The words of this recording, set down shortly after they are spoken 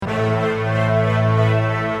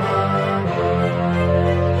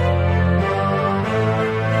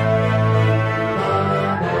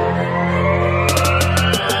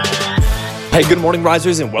Hey, good morning,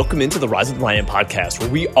 risers, and welcome into the Rise with Ryan podcast, where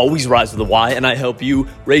we always rise with a Y, and I help you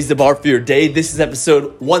raise the bar for your day. This is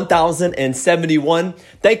episode 1071.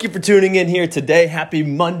 Thank you for tuning in here today. Happy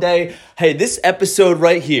Monday. Hey, this episode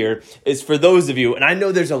right here is for those of you, and I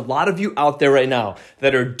know there's a lot of you out there right now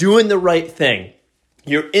that are doing the right thing.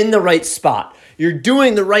 You're in the right spot. You're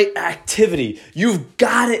doing the right activity. You've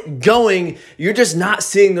got it going. You're just not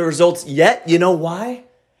seeing the results yet. You know why?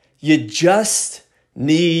 You just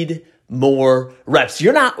need more reps.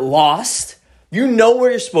 You're not lost. You know where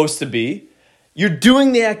you're supposed to be. You're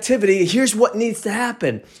doing the activity. Here's what needs to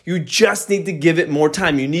happen. You just need to give it more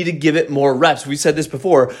time. You need to give it more reps. We said this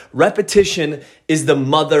before. Repetition is the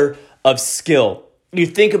mother of skill. You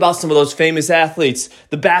think about some of those famous athletes,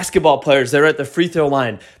 the basketball players, they're at the free throw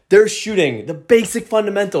line. They're shooting the basic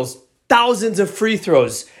fundamentals, thousands of free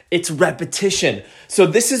throws. It's repetition. So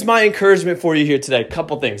this is my encouragement for you here today. A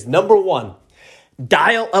couple things. Number one,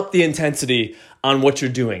 dial up the intensity on what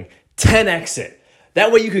you're doing. 10x it.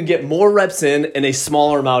 That way you can get more reps in a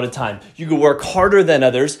smaller amount of time. You can work harder than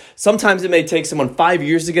others. Sometimes it may take someone 5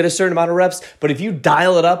 years to get a certain amount of reps, but if you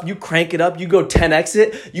dial it up, you crank it up, you go 10x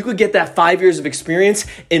it, you could get that 5 years of experience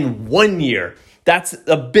in 1 year. That's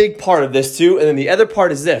a big part of this too. And then the other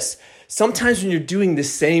part is this. Sometimes when you're doing the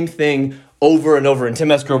same thing over and over, and Tim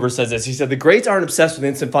S. Grover says this, he said, the greats aren't obsessed with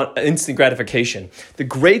instant gratification. The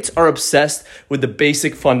greats are obsessed with the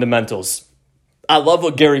basic fundamentals. I love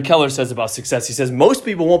what Gary Keller says about success. He says, most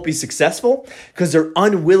people won't be successful because they're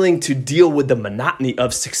unwilling to deal with the monotony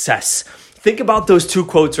of success. Think about those two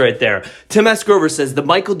quotes right there. Tim S. Grover says, the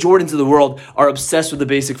Michael Jordans of the world are obsessed with the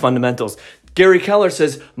basic fundamentals. Gary Keller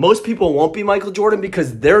says, most people won't be Michael Jordan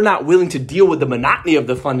because they're not willing to deal with the monotony of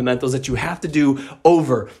the fundamentals that you have to do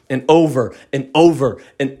over and over and over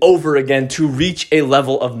and over again to reach a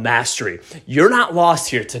level of mastery. You're not lost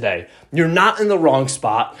here today. You're not in the wrong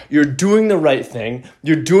spot. You're doing the right thing.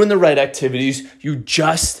 You're doing the right activities. You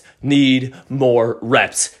just need more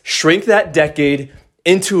reps. Shrink that decade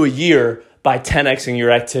into a year by 10xing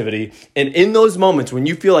your activity. And in those moments when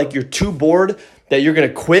you feel like you're too bored, that you're going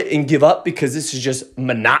to quit and give up because this is just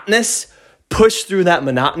monotonous, push through that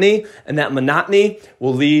monotony, and that monotony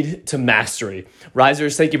will lead to mastery.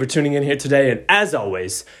 Risers, thank you for tuning in here today. And as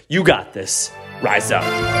always, you got this. Rise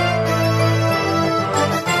up.